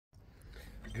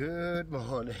Good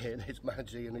morning, it's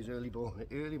Maggie and his early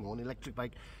morning electric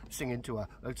bike singing to her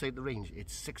outside the range.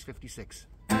 It's 6:56.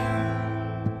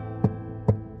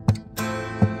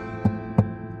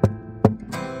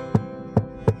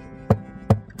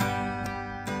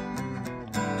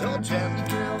 Don't tell me,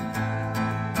 girl.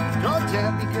 Don't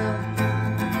tell me, girl.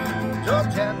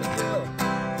 Don't tell me, girl.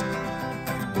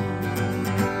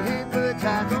 Hey, bird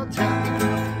time, don't tell me,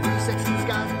 girl. You sexy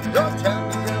sky, don't tell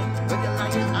me, girl. When you're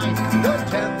lying eyes, don't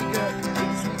tell me, girl.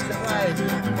 It's sweet surprise.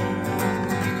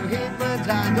 Hey, bird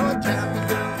time, don't tell me,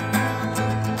 girl.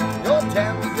 Don't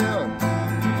tell me, girl.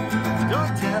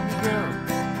 Don't tell me, girl.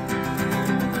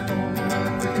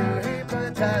 Hey,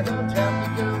 bird time, don't tell me,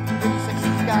 girl. You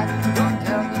sexy sky, don't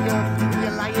tell me, girl. When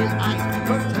you're lying eyes,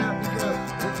 don't tell me, girl.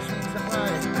 It's sweet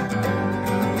surprise.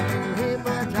 Hey,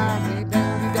 bird time, hey,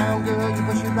 bend you down, girl. You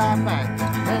push it right back.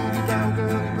 Bend you down,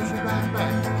 girl. You push it right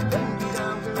back. Bend you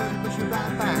down, girl. You push it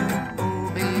right back. Oh,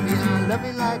 baby, I love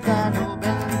it like that. Oh,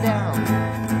 bend you down.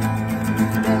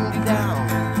 Bend you down.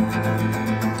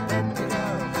 Bend you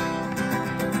down.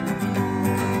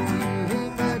 Hey,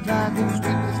 bird time, you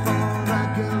street is for a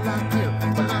girl like you.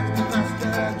 But I'm the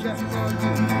master just for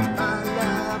you. My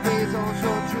love is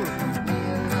also true. Me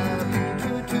love you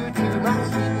too, too, too. My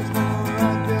street is for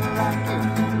a girl like you.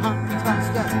 Hot beats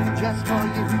faster just for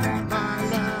you. My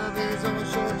love is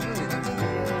also true. Me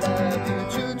love you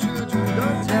too, too, too.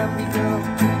 Don't tell me, girl.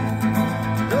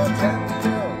 Don't tell me,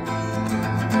 girl.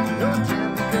 Don't tell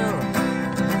me, girl.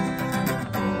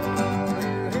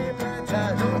 Hey, bird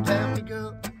time, don't tell me,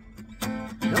 girl.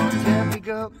 Don't tell me,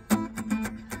 girl.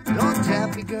 Don't tell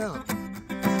me, girl.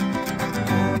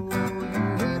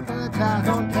 Hey, bird time,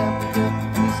 don't tell me, girl.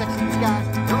 You sexy guys,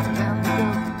 don't tell me,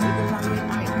 girl. With the light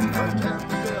night, don't tell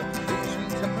me, girl. With the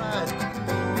sweet surprise.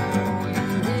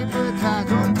 Hey, bird time,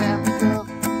 don't tell me, girl.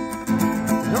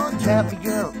 Don't tell me,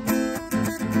 girl.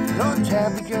 Don't tell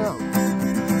me, girl.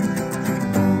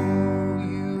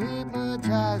 You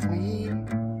hypnotize me.